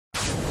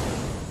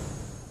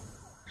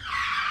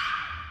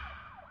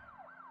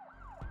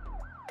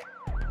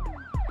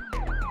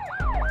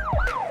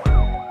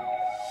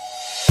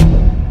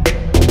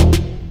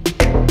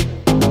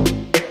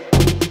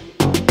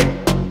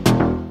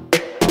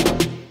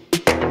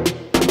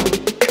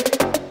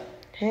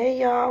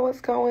Hey y'all,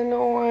 what's going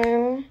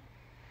on?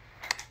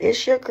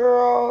 It's your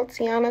girl,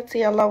 Teyana,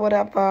 Teyana, what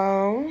up,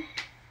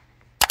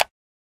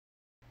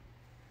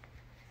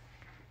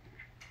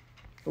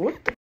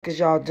 What the fuck is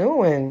y'all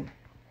doing?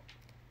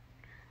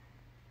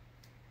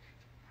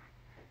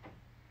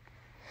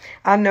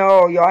 I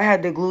know, y'all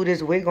had to glue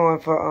this wig on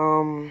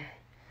for,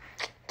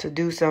 to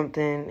do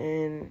something,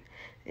 and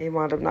it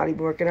wound up not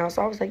even working out.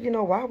 So I was like,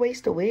 why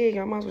waste the wig?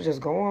 I might as well just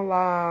go on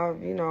live,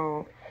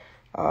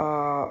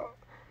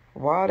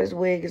 while this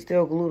wig is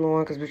still glued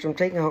on, because bitch, I'm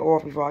taking her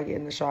off before I get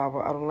in the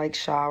shower. I don't like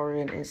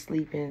showering and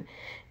sleeping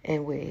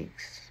in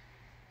wigs.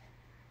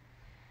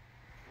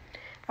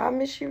 I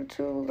miss you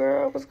too,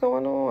 girl. What's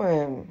going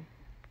on?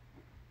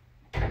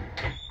 What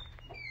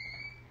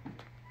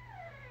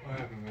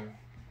happened, man?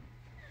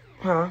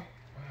 Huh? What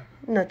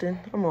happened? Nothing.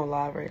 I'm on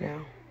live right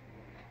now.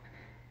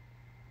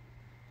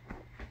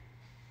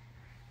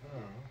 Oh,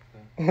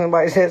 okay.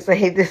 Nobody said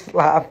save this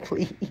live,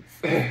 please.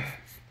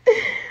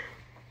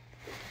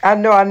 I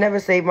know I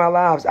never save my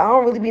lives. I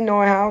don't really be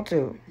knowing how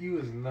to. You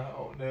was not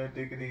on there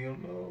digging in your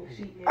nose.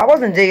 I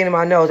wasn't digging in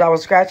my nose. I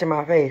was scratching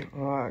my face. Oh,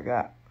 my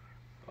God.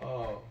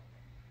 Oh.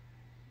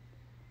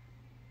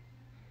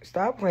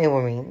 Stop playing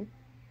with me.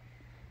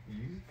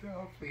 You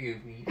stop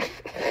playing with me.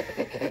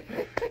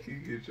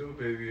 You get your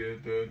baby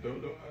at the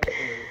don't know how to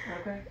play.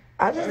 Okay.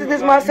 I just did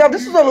this myself.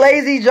 This was a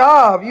lazy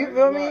job. You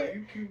feel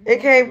me? It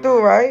came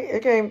through, right?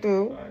 It came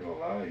through. I ain't gonna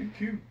lie, you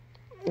cute.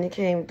 It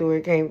came through.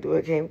 It came through.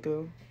 It came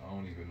through. I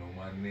don't even know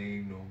my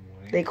name no more.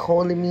 They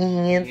calling me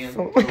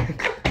handsome. I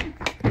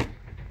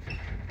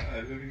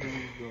didn't know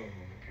what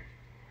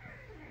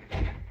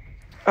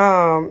was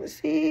going on.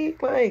 See,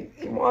 like,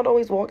 Iman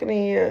always walking in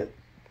here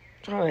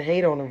trying to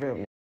hate on the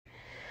real.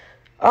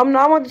 No,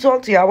 I wanted to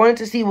talk to you. I wanted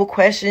to see what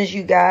questions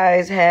you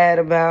guys had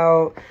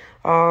about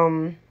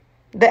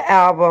the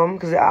album,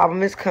 because the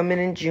album is coming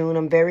in June.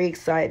 I'm very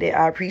excited.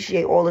 I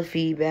appreciate all the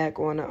feedback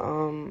on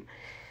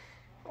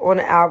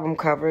the album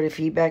cover. The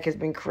feedback has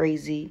been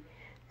crazy.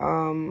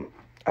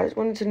 I just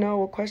wanted to know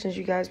what questions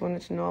you guys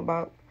wanted to know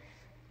about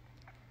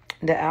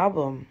the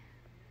album.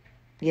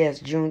 Yes,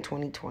 June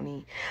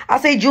 2020. I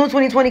say June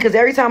 2020 because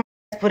every time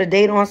I put a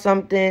date on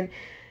something,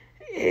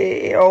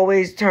 it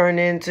always turned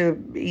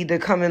into either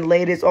coming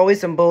late. It's always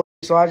some bullshit.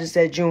 So I just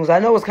said June. I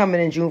know it's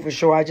coming in June for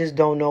sure. I just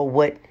don't know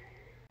what.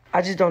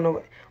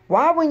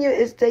 Why when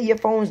your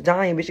phone's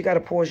dying, but you got to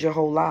pause your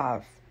whole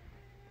live?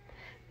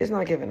 It's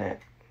not giving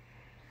that.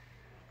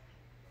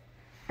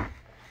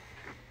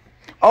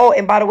 Oh,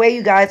 and by the way,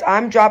 you guys,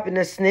 I'm dropping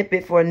a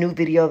snippet for a new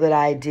video that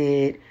I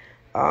did.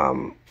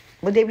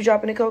 What day we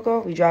dropping it,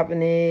 Coco? We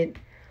dropping it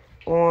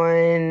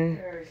on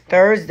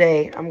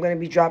Thursday. I'm going to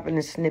be dropping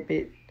a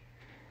snippet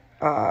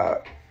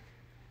of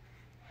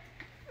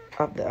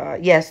the...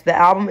 yes, the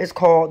album is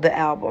called The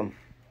Album.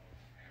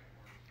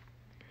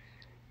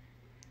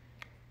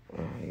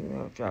 You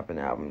love dropping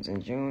albums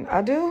in June.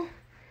 I do?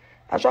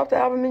 I dropped the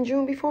album in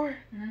June before?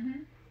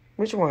 Mm-hmm.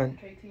 Which one?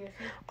 KTSC.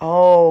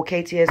 Oh,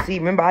 KTSC.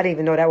 Remember, I didn't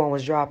even know that one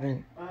was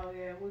dropping. Oh,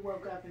 yeah. We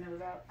woke up and it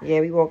was out. Yeah,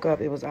 we woke up.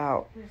 It was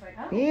out. We was like,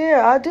 oh.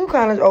 Yeah, I do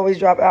kind of always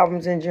drop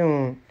albums in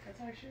June. That's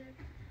our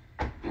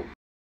shit.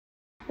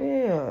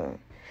 Yeah.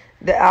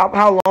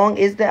 How long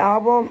is the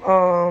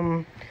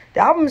album? The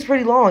album is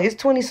pretty long. It's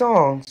 20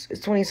 songs.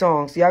 It's 20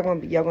 songs. Y'all gonna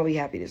be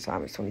happy this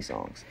time. It's 20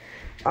 songs.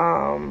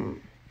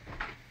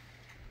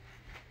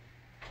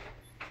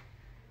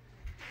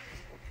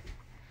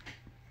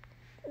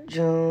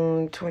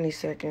 June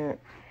 22nd.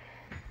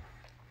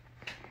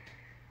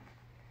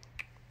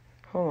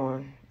 Hold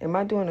on. Am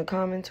I doing the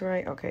comments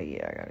right? Okay,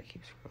 yeah, I gotta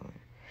keep scrolling.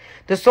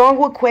 The song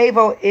with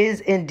Quavo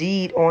is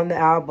indeed on the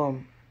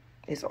album.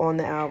 It's on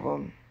the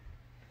album.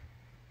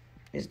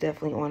 It's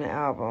definitely on the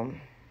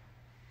album.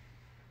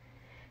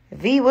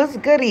 V, what's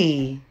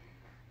goody?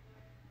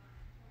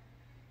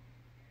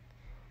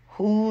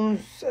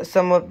 Who's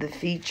some of the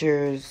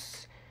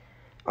features?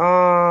 Hold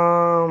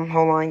on,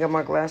 I ain't got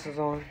my glasses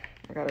on.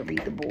 I gotta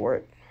read the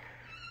board.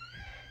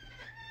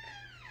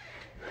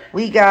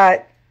 We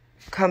got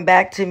Come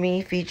Back to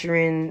Me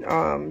featuring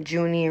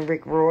Junie and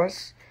Rick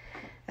Ross.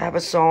 I have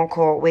a song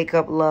called Wake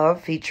Up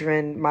Love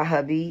featuring my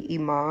hubby,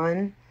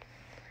 Iman.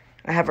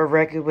 I have a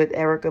record with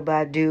Erykah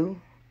Badu.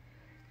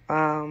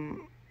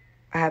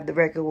 I have the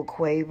record with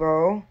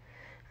Quavo.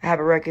 I have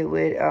a record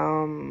with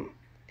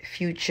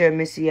Future,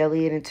 Missy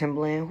Elliott, and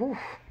Timbaland. Whew.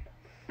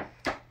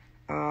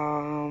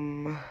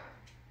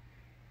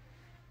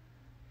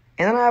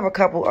 And then I have a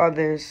couple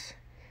others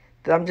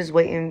that I'm just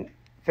waiting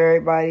for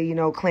everybody,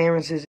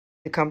 clearances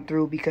to come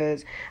through,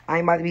 because I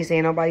ain't about to be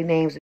saying nobody's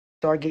names and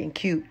start getting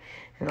cute.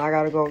 And I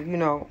gotta go,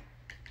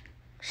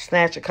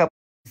 snatch a couple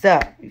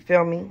up. You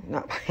feel me?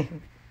 Not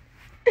playing.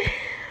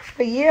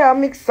 But yeah,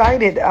 I'm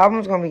excited. The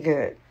album's gonna be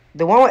good.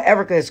 The one with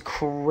Erykah is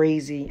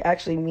crazy.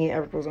 Actually, me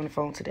and Erykah was on the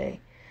phone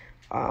today.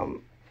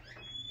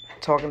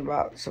 Talking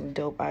about some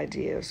dope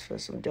ideas for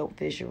some dope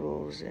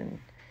visuals, and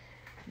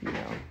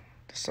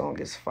the song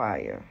is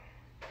fire.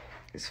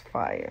 It's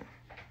fire.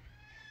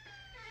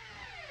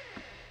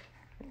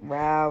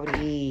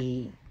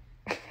 Rowdy.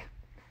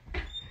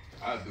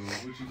 I do.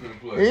 What you gonna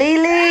play?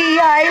 Lily.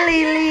 Hi,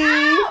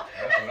 Lily.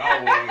 That's what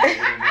I want on the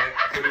internet.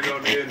 Put it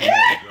on the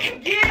internet, Joe.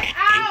 Get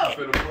out!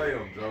 We finna play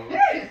them, Joe.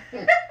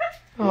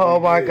 Oh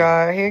my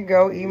God. Here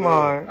go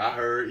Iman. Look, I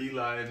heard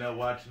Eli in there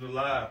watching the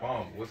live.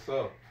 What's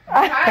up?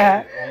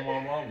 I Oh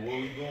my mom,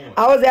 where we going?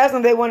 was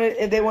asking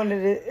if they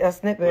wanted a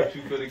snippet. What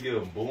you finna get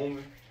them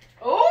booming?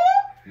 Ooh!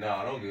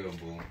 Nah, don't get them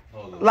booming.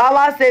 Hold up.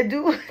 Lala said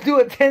do a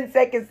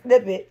 10-second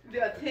snippet.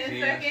 Do a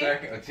 10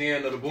 second? A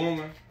 10 of the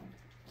booming?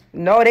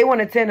 No, they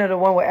want a 10 of the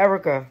one with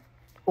Erica.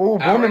 Ooh,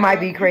 Booming might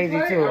be crazy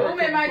too.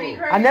 Booming might be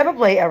crazy. I never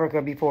played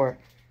Erica before.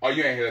 Oh,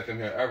 you ain't hear them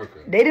hear Erica?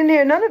 They didn't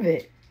hear none of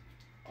it.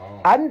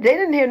 Oh. They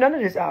didn't hear none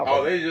of this album.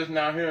 Oh, they just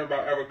now hearing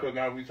about Erica.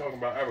 Now we talking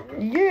about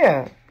Erica.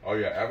 Yeah. Oh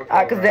yeah,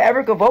 Erica. Because the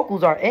Erica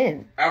vocals are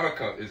in.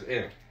 Erica is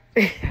in.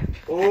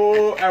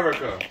 Oh,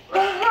 Erica.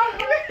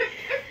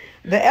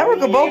 The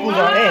Erica vocals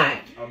are in.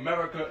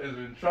 America is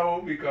in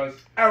trouble because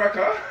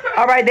Erica.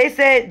 All right, they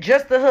said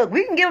just the hook.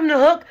 We can give them the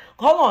hook.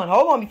 Hold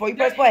on before you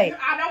press play.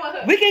 I know what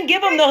hook. We can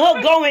give them the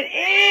hook going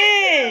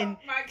in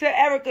to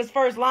Erica's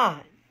first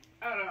line.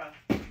 Hold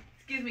on.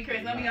 Excuse me,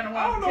 Chris. Let me on the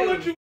I don't one know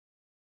what too. you.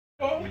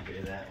 Oh,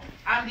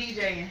 I'm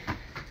DJing.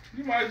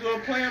 you might as well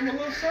play him a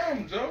little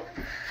something, Joe.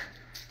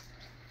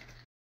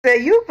 So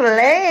you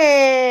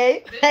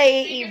play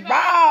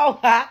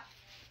E-Raw.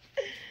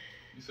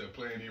 You said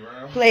playing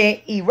around.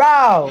 Playing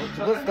E-Raw.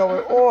 What's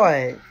going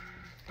on?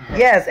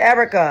 Yes,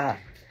 Erica.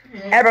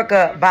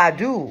 Erica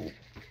Badu.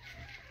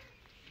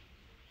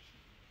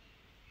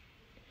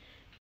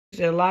 She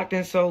said locked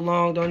in so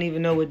long, don't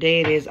even know what day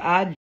it is.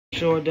 I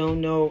sure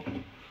don't know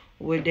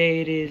what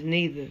day it is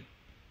neither.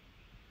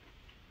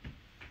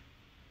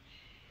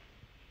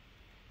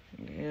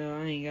 Yeah,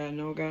 I ain't got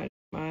no goddamn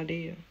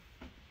idea.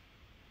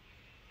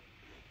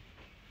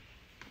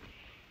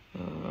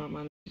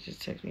 My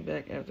just text me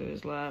back after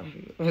this live.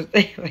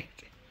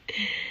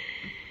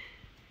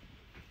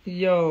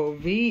 Yo,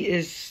 V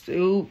is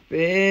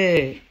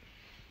stupid.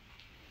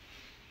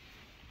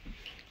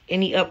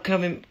 Any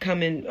upcoming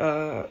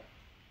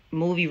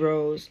movie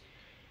roles?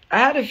 I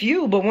had a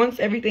few, but once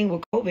everything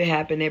with COVID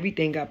happened,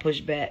 everything got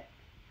pushed back.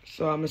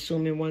 So I'm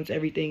assuming once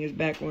everything is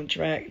back on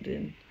track,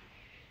 then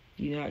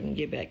I can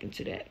get back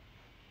into that.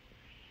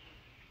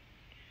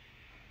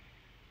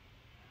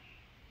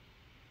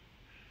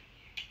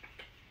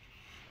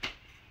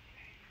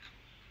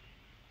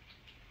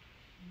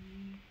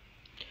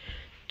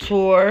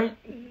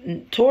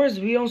 Tours,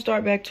 we don't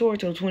start back tour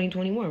till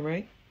 2021,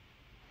 right?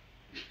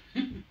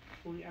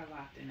 We are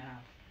locked in now.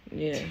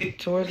 Yeah,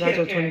 tours not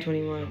till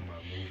 2021.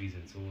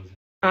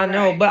 I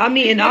know, but I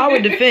mean, in our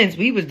defense,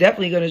 we was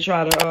definitely gonna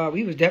try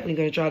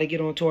to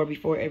get on tour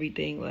before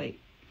everything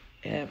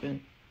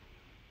happened.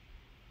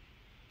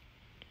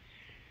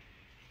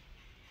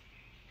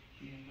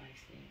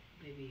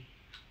 Baby.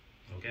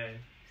 Okay.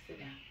 Sit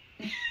down.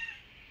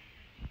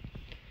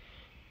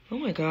 Oh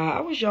my God,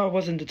 I wish y'all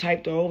wasn't the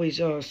type to always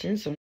send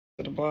some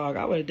to the blog.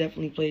 I would have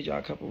definitely played y'all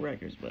a couple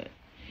records, but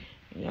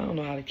y'all don't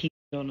know how to keep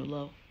it on the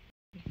low.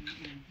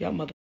 Y'all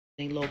mother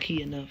ain't low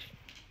key enough.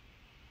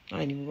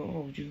 I ain't even gonna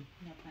hold you.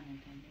 No pun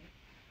intended.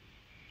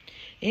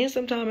 And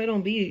sometimes it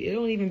don't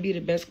even be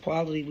the best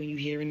quality when you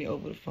hearing it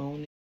over the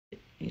phone.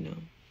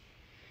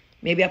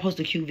 Maybe I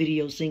post a cute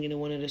video singing in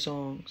one of the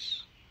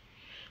songs.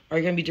 Are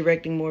you gonna be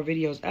directing more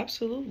videos?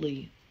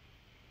 Absolutely.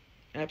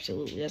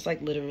 Absolutely. That's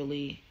like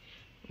literally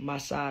my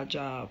side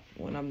job.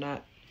 When I'm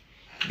not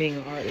being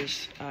an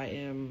artist, I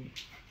am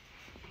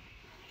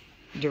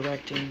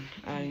directing.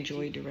 I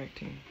enjoy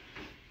directing.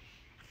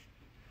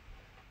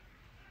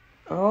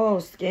 Oh,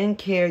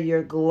 skincare,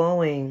 you're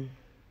glowing.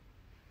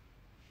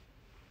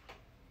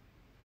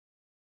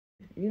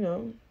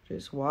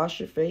 Just wash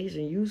your face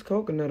and use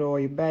coconut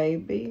oil,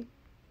 baby.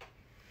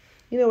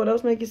 You know what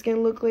else make your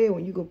skin look clear?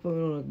 When you go put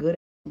it on a good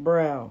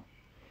brow.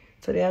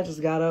 Today I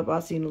just got up.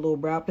 I seen a little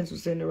brow pencil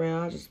sitting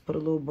around. I just put a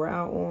little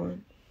brow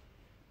on.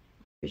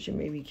 It should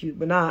make me cute.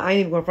 But nah, I ain't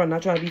even going front.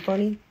 Not trying to be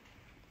funny.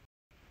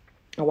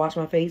 I wash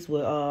my face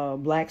with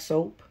black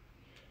soap.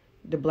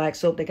 The black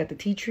soap that got the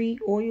tea tree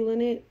oil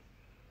in it.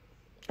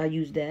 I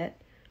use that.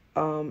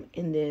 And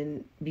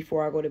then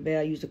before I go to bed,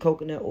 I use the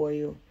coconut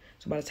oil.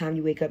 So by the time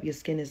you wake up, your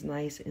skin is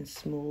nice and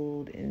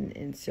smooth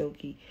and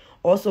silky.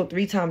 Also,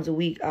 3 times a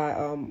week,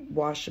 I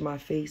wash my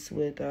face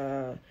with,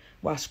 I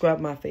scrub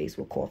my face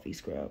with coffee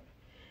scrub.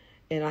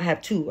 And I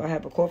have 2. I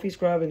have a coffee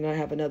scrub and I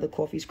have another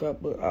coffee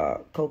scrub with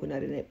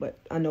coconut in it. But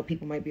I know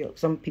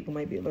some people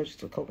might be allergic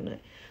to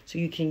coconut. So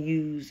you can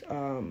use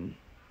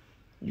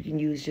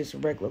just a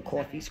regular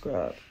coffee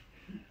scrub.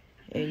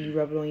 And you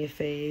rub it on your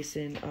face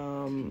and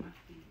I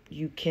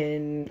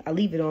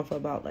leave it on for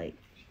about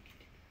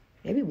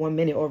maybe 1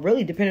 minute, or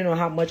really depending on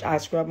how much I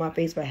scrub my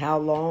face for how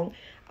long,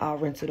 I'll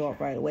rinse it off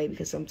right away,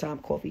 because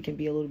sometimes coffee can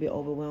be a little bit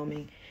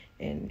overwhelming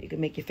and it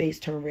can make your face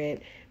turn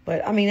red.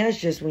 But I mean, that's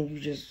just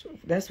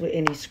that's with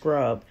any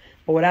scrub.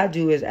 But what I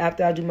do is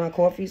after I do my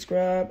coffee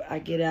scrub, I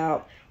get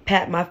out,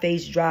 pat my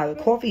face dry. The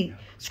coffee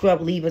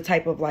scrub leave a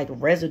type of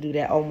residue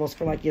that almost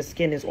feel like your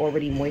skin is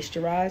already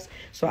moisturized.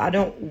 So I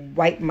don't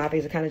wipe my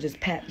face. I kind of just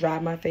pat dry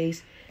my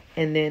face,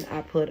 and then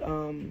I put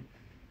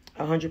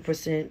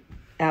 100%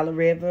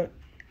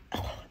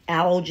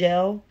 aloe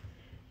gel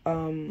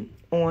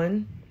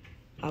on.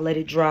 I let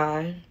it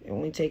dry. It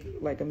only take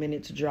like a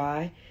minute to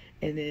dry.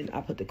 And then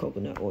I put the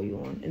coconut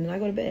oil on. And then I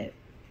go to bed.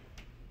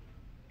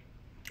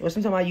 Or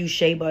sometimes I use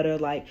shea butter.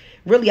 Like,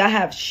 really, I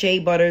have shea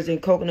butters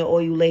and coconut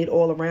oil laid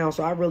all around.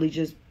 So I really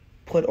just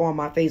put on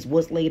my face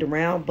what's laid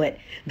around. But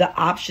the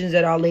options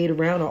that are laid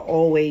around are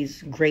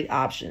always great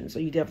options. So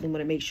you definitely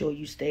want to make sure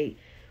you stay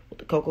with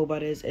the cocoa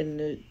butters and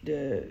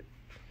the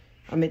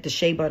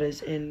shea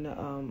butters and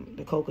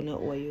the coconut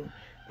oil.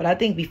 But I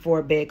think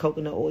before bed,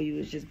 coconut oil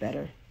is just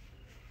better.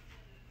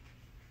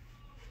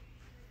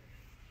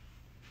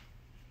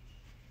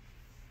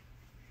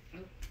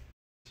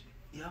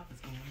 Y'all was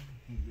going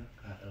in. Y'all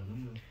got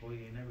aluminum foil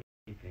and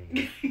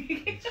everything.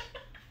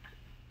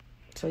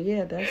 So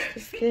yeah, that's the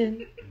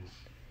skin.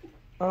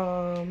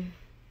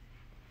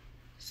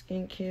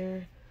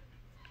 Skincare.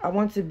 I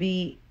want to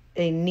be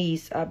a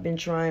niece. I've been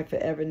trying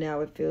forever now.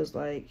 It feels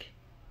like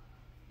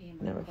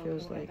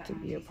to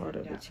be a part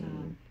of the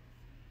team.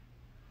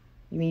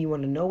 You mean you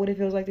want to know what it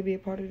feels like to be a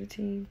part of the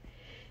team?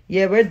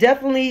 Yeah, we're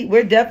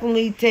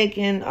definitely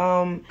taking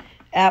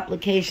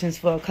applications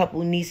for a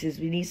couple nieces.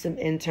 We need some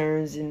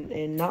interns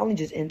and not only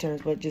just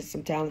interns, but just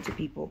some talented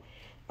people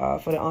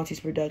for the Aunties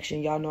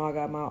production. Y'all know I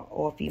got my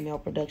all-female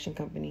production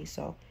company,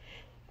 so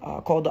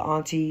called the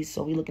Aunties.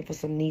 So we looking for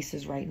some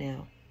nieces right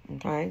now.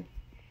 Okay.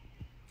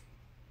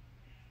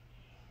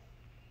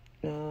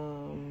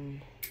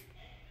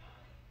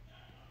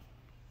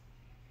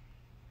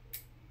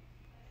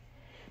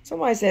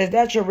 Somebody says,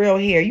 that's your real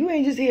hair. You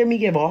ain't just hear me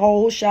give a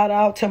whole shout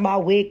out to my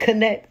Wig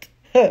Connect.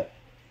 Huh.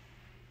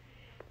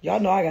 Y'all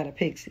know I got a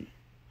pixie.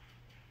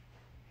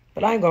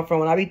 But I ain't gonna front.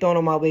 When I be throwing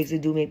on my wigs,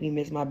 it do make me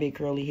miss my big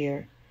curly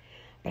hair.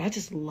 But I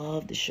just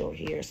love the short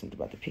hair. Something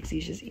about the pixie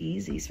is just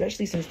easy.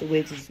 Especially since the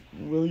wigs is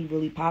really,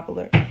 really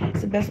popular.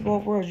 It's the best of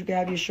both worlds. You can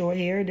have your short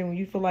hair. Then when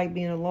you feel like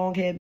being a long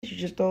head, you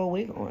just throw a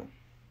wig on.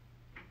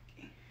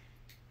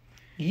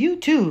 You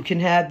too can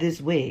have this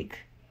wig.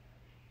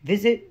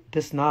 Visit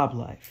The Snob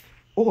Life.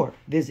 Or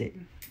visit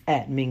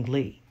 @Ming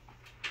Lee.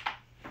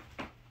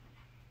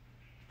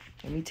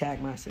 Let me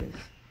tag my sis.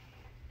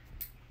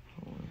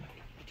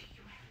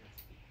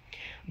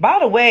 By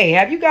the way,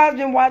 have you guys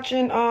been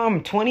watching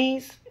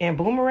 20s and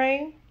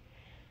Boomerang?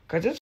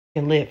 Because it's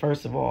f***ing lit,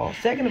 first of all.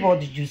 Second of all,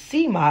 did you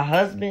see my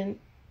husband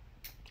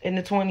in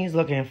the 20s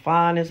looking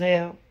fine as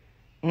hell?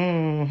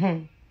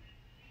 Mm-hmm.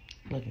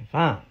 Looking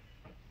fine.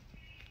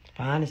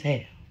 Fine as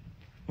hell.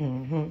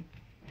 Mm-hmm.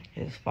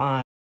 It's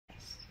fine.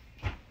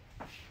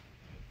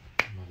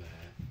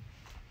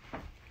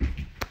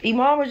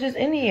 Iman was just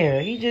in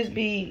here.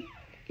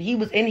 He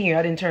was in here.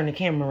 I didn't turn the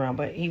camera around,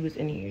 but he was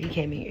in here. He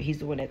came in here. He's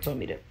the one that told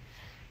me to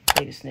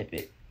play the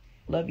snippet.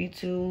 Love you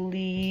too,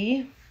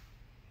 Lee.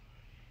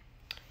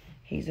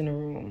 He's in the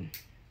room.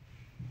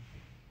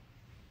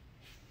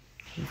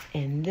 He's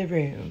in the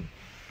room.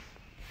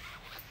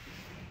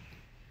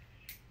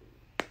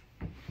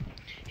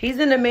 He's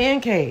in the man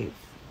cave.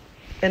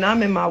 And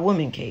I'm in my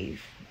woman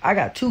cave. I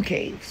got two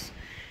caves.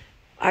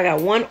 I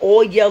got one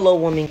all yellow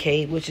woman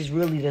cave, which is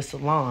really the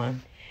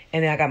salon.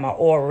 And then I got my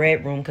all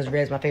red room because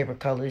red's my favorite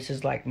color. This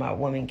is like my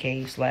woman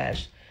cave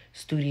 /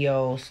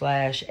 studio /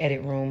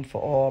 edit room for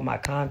all my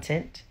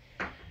content.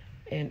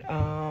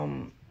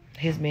 And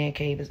his man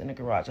cave is in the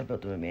garage. I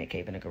built him a man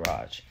cave in the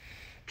garage.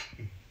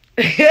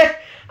 I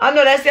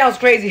know that sounds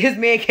crazy. His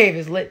man cave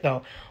is lit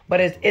though. But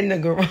it's in the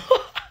garage.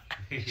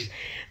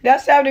 That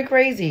sounded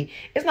crazy.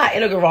 It's not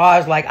in a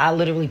garage like I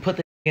literally put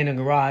the in the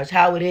garage.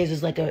 How it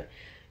is like a,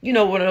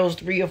 one of those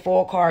 3 or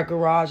 4 car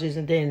garages.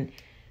 And then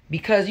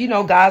because,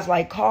 guys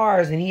like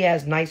cars and he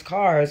has nice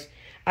cars,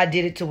 I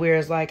did it to where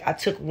it's like I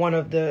took one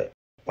of the,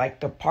 like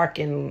the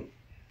parking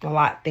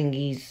lot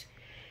thingies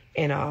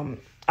and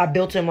I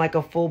built him like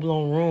a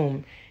full-blown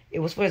room. It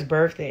was for his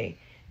birthday.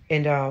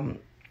 And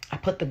I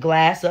put the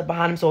glass up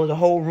behind him so the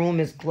whole room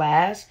is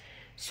glass.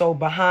 So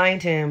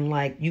behind him,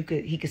 like he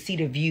could see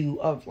the view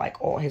of like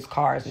all his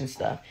cars and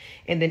stuff.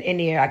 And then in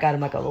there, I got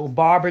him like a little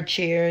barber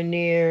chair in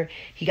there.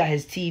 He got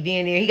his TV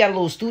in there. He got a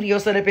little studio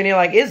set up in there.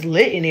 Like it's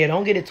lit in there.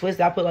 Don't get it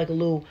twisted. I put like a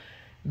little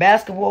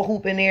basketball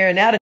hoop in there. And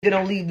now the nigga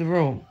don't leave the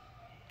room.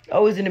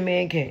 Always in the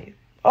man cave.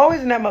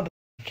 Always in that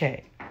motherfucking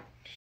cave.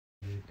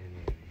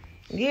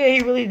 Yeah,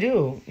 he really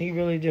do. He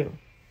really do.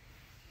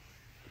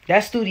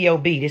 That's Studio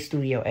B. This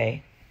Studio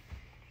A.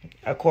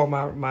 I call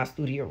my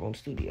studio room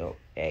Studio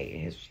A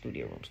and his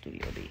studio room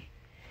Studio B.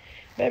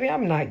 Baby,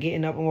 I'm not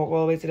getting up and walk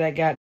all the way to that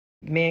goddamn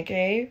man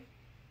cave.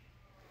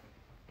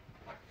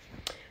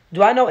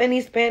 Do I know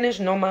any Spanish?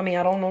 No, mommy,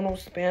 I don't know no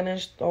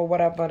Spanish or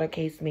whatever the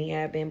case may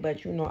have been,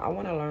 but I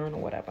want to learn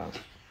or whatever.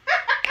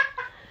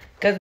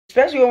 Because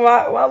especially with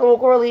my little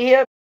curly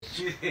hair,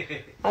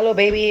 my little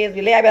baby is, I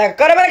be like,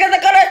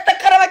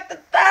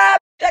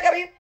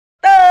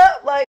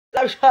 like,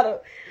 I'm trying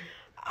to,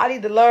 I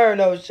need to learn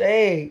no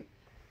shade.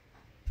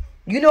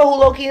 You know who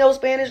low-key knows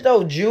Spanish,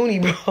 though? Junie,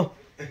 bro.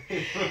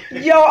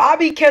 Yo, I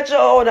be catching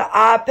her on the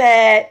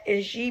iPad,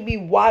 and she be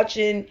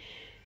watching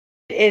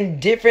in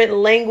different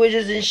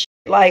languages and shit,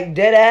 like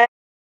dead ass.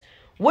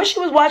 What she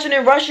was watching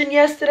in Russian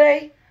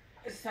yesterday?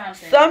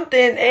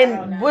 Something,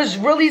 and was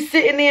really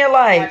sitting there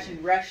like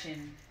watching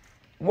Russian.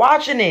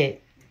 Watching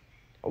it.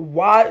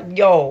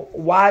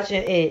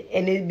 Watching it.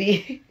 And it'd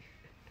be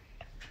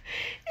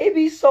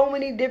so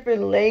many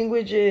different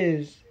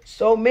languages.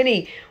 So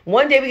many.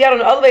 One day we got on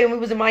the elevator and we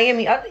was in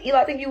Miami. Eli,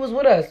 I think you was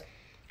with us.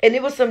 And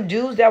it was some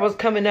dudes that was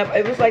coming up.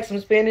 It was like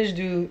some Spanish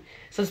dudes.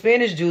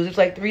 It was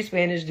like 3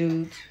 Spanish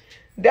dudes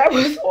that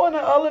was on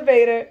the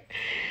elevator.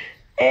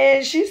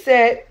 And she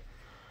said,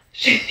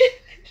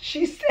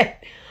 she said,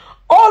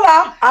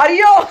 hola,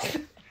 adios.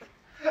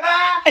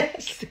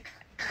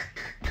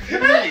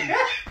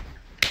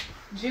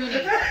 Junie.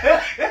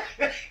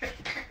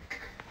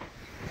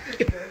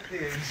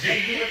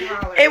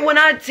 And when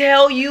I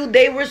tell you,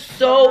 they were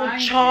so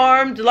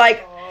charmed.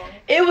 Like,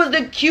 it was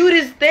the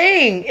cutest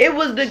thing. It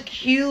was the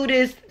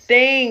cutest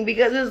thing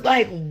because it's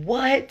like,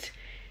 what?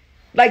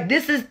 Like,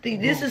 this is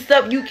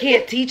stuff you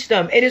can't teach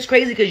them. And it's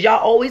crazy because y'all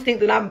always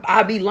think that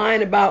I be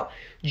lying about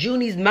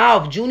Junie's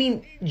mouth.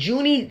 Junie,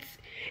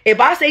 if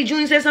I say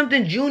Junie said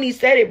something, Junie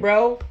said it,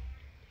 bro.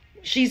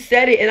 She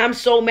said it, and I'm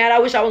so mad. I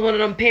wish I was one of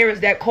them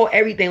parents that caught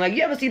everything. Like,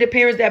 you ever see the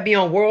parents that be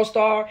on World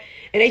Star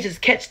and they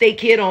just catch their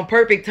kid on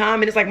perfect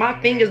time? And it's like my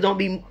fingers don't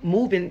be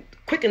moving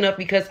quick enough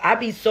because I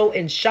be so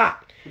in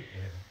shock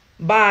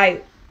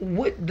by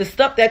what the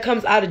stuff that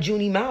comes out of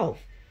Junie's mouth.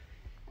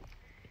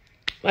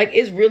 Like,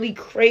 it's really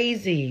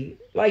crazy.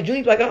 Like,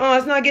 Junie's like,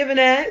 it's not giving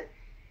that.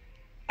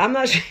 I'm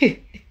not sure.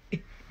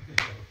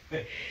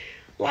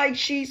 Like,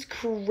 she's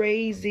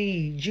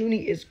crazy.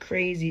 Junie is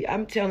crazy.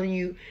 I'm telling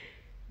you,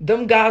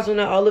 them guys on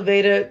the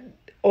elevator,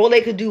 all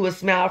they could do was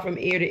smile from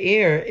ear to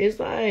ear. It's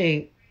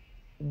like,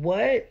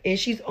 what? And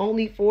she's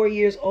only 4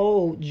 years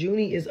old.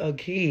 Junie is a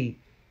key.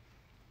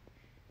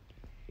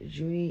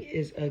 Junie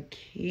is a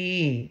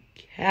key.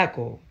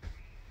 Cackle.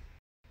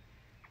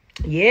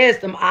 Yes,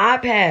 them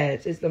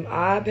iPads. It's them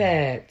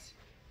iPads.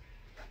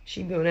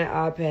 She be on that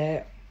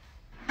iPad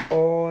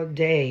all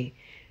day.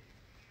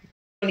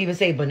 Don't even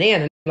say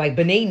banana. Like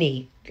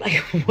banana. Like,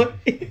 what?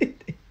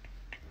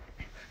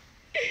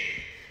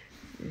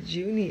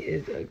 Junie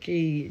is a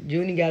key.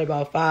 Junie got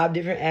about 5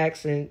 different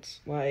accents.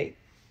 Like,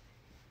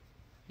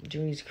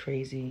 Junie's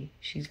crazy.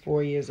 She's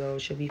 4 years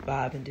old. She'll be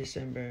 5 in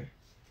December.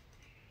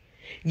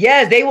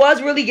 Yes, they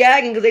was really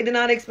gagging because they did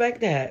not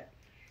expect that.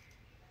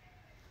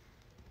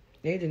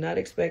 They did not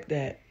expect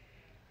that.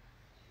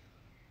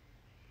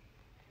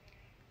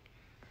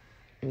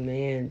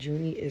 Man,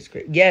 Junie is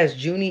great. Yes,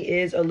 Junie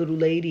is a little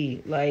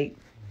lady. Like,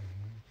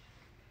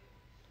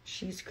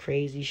 she's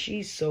crazy.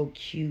 She's so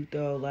cute,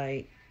 though.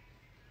 Like,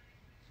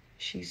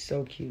 she's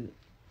so cute.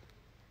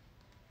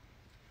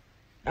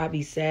 I'd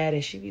be sad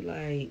and she'd be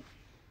like,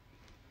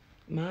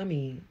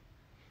 Mommy,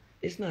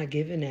 it's not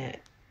giving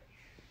that.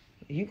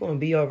 You gonna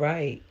be all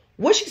right.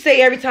 What she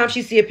say every time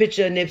she see a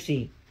picture of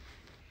Nipsey?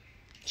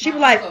 She be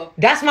like,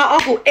 that's my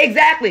uncle.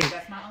 Exactly.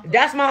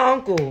 That's my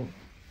uncle.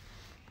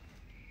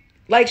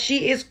 Like,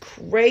 she is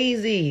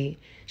crazy.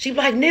 She be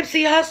like,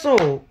 Nipsey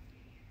Hussle.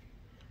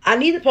 I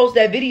need to post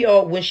that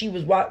video when she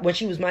was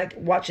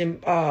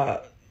watching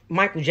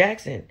Michael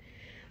Jackson.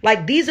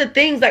 Like, these are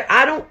things, like,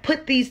 I don't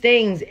put these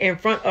things in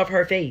front of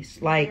her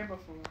face. Like,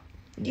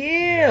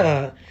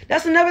 yeah.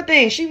 That's another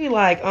thing. She be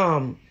like,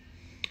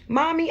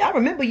 Mommy, I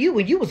remember you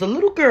when you was a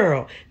little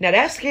girl. Now,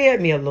 that scared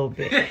me a little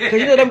bit.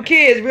 Because, you know, them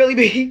kids really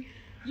be,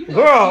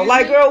 girl,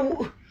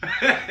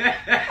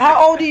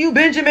 how old are you,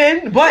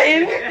 Benjamin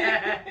Button?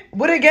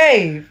 What it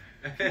gave?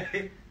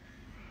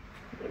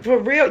 For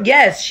real?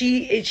 Yes,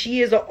 she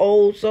is an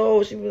old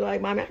soul. She was like,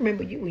 Mommy, I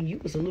remember you when you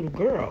was a little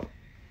girl.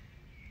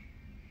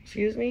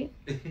 Excuse me?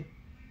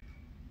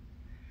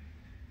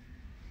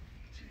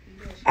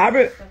 I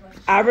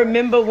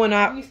remember when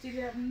I... You used to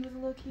do that when you was a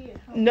little kid.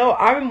 Huh? No,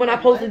 I remember when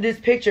I posted this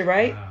picture,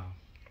 right? Wow.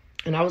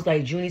 And I was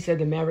like, Junie said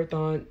the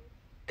marathon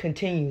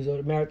continues, or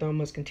the marathon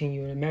must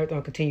continue, or the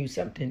marathon continues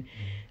something.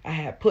 I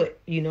had put,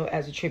 you know,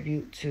 as a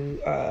tribute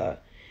to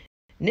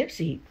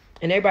Nipsey.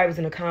 And everybody was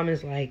in the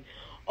comments like,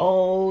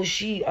 oh,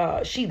 she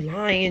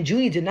lying.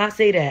 Junie did not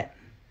say that.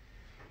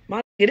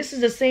 This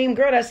is the same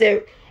girl that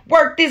said,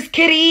 work this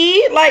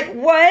kitty. Like,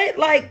 what?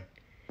 Like,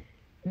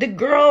 the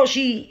girl,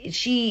 she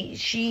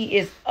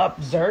is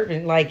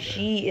observant. Like,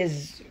 she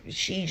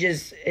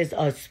just is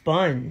a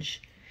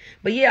sponge.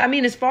 But yeah, I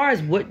mean, as far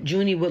as what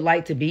Junie would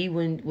like to be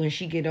when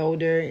she get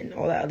older and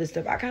all that other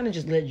stuff, I kind of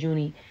just let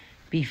Junie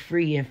be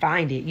free and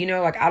find it. You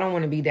know, like, I don't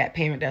want to be that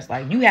parent that's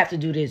like, you have to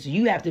do this.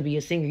 You have to be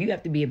a singer. You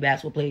have to be a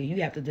basketball player.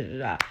 You have to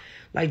da-da-da.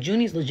 Like,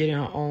 Junie's legit in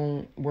her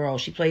own world.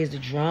 She plays the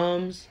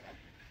drums.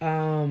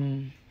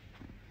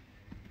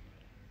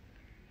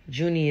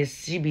 Junie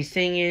she be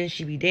singing,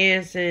 she be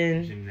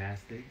dancing.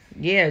 Gymnastics.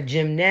 Yeah,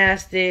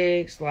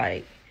 gymnastics,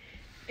 like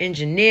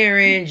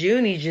engineering.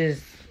 Junie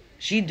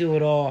she do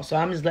it all. So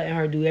I'm just letting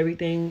her do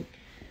everything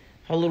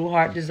her little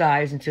heart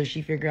desires until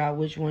she figure out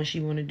which one she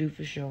want to do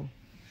for sure.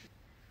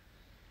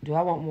 Do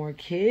I want more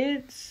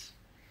kids?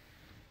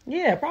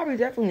 Yeah, probably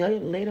definitely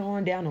later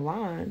on down the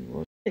line.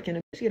 Well, can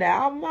I get an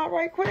album out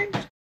right quick?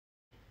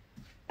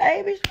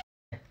 Hey,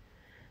 bitch.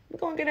 We're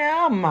going to get that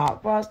album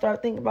out before I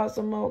start thinking about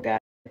some more guys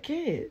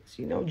kids.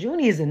 You know,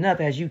 Junie is enough,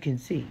 as you can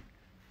see.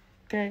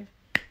 Okay?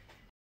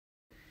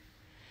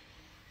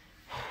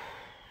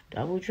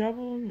 Double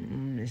Trouble?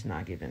 It's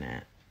not giving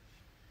that.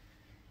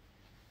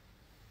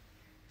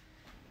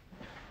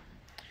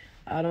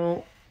 I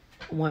don't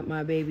want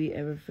my baby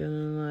ever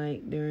feeling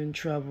like they're in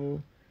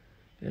trouble.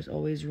 There's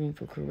always room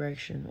for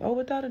correction. Oh,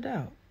 without a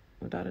doubt.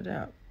 Without a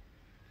doubt.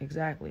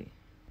 Exactly.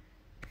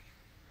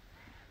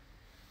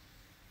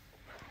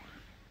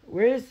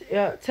 Where's...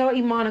 tell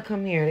Iman to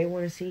come here. They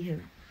want to see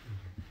him.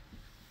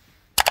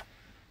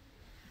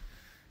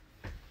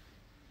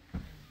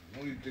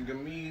 What do you think of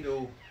me,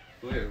 though?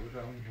 Go ahead. What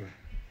y'all want to play?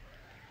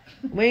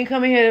 We ain't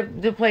coming here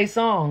to play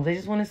songs. They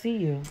just want to see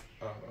you.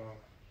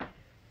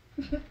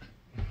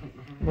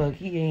 Look,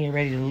 he ain't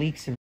ready to leak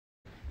some.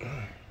 You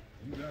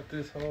got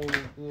this whole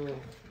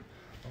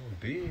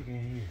big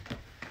in here.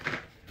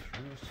 It's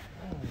real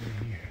small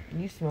in here.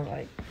 You smell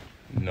like...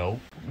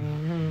 Nope.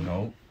 Mm-hmm.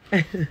 Nope.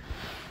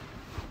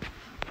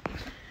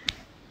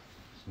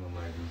 Smell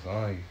like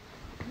lasagna.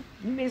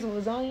 You made some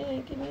lasagna?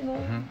 Ain't give me no.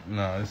 Mm-hmm.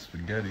 Nah, it's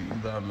spaghetti. You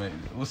thought I made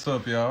it. What's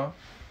up, y'all?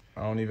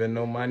 I don't even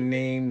know my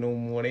name no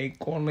more. They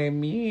calling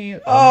me.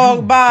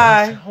 Oh,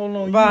 bye. Hold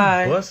on,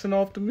 bye. You busting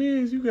off the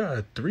mids. You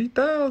got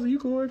 3,000. You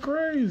going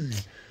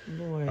crazy.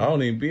 Boy. I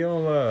don't even be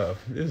on live.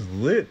 It's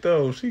lit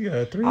though. She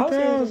got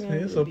 3,000.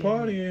 It's a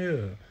party in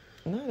here.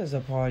 No, there's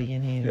a party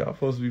in here. Y'all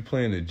supposed to be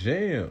playing the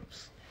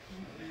jams.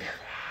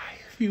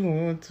 If you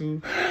want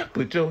to,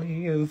 put your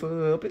hands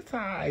up as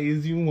high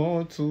as you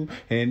want to,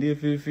 and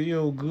if it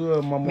feel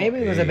good, mama. Maybe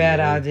it was a bad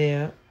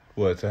idea.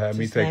 What, to have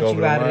me take snatch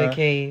over you out the of the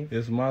cave?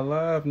 It's my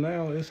live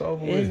now. It's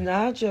over with. It's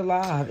not your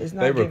live. It's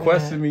not. They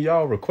requested me.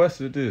 Y'all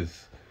requested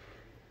this.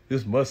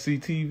 This must see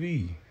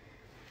TV.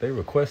 They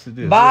requested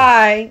this.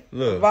 Bye.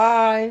 Look.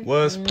 Bye.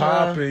 What's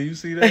poppin'? You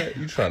see that?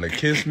 You trying to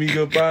kiss me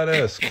goodbye?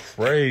 That's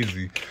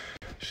crazy.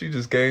 She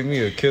just gave me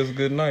a kiss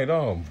goodnight.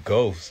 Oh, I'm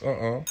ghost.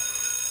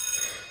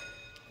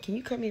 Can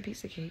you cut me a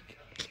piece of cake?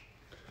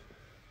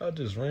 I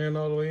just ran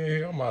all the way in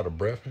here. I'm out of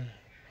breath.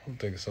 I'm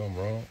thinking something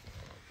wrong.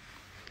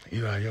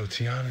 You like, yo,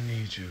 Teyana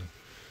needs you.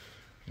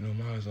 You know,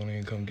 Miles don't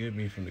even come get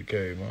me from the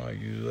cave. Ma,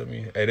 you let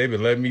me. Hey, they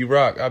been letting me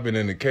rock. I've been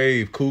in the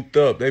cave, cooped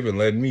up. They been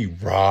letting me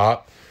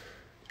rock.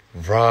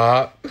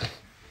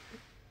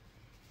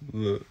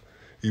 Look,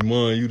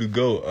 Iman, you the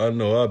GOAT. I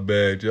know I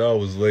bagged you. I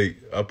was late.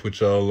 I put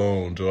y'all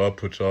on, Joe. I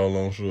put y'all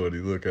on Shorty.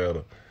 Look at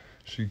her.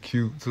 She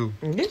cute, too.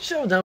 Get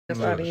your dumb ass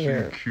out of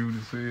here. She cute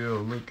as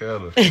hell. Look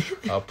at her.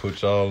 I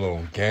put y'all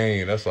on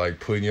game. That's like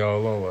putting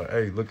y'all on. Like,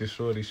 hey, look at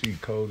Shorty. She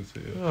cold as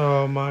hell.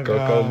 Oh, my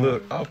God. Coco,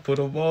 look. I put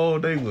them all.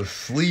 They was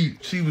asleep.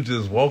 She was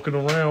just walking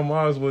around.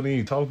 Mars wasn't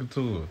even talking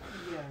to her.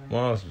 Yeah.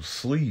 Mars was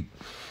asleep.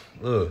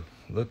 Look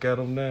at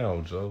them now,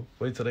 Joe.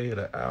 Wait till they hear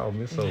the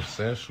album. It's so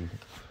sensual.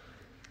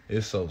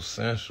 It's so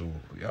sensual.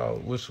 Y'all,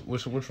 which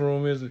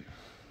room is it?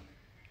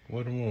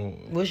 What room?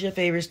 What's your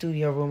favorite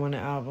studio room on the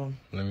album?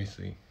 Let me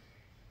see.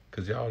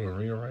 Because y'all done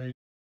rearranged.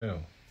 Yeah.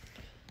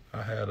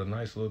 I had a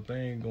nice little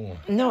thing going.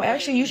 No,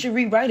 actually, you should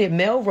rewrite it.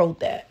 Mel wrote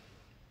that.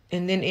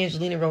 And then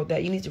Angelina wrote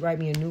that. You need to write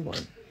me a new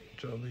one.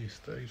 Jolie,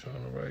 stay trying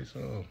to write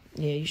something.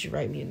 Yeah, you should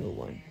write me a new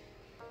one.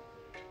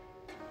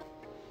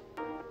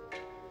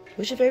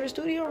 What's your favorite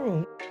studio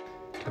room?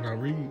 Can I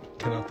read?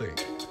 Can I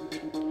think?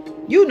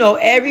 You know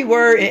every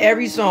word in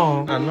every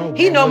song. I know.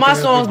 He know my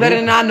songs better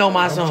than I know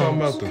my songs. I'm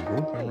talking about the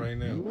group right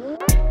now.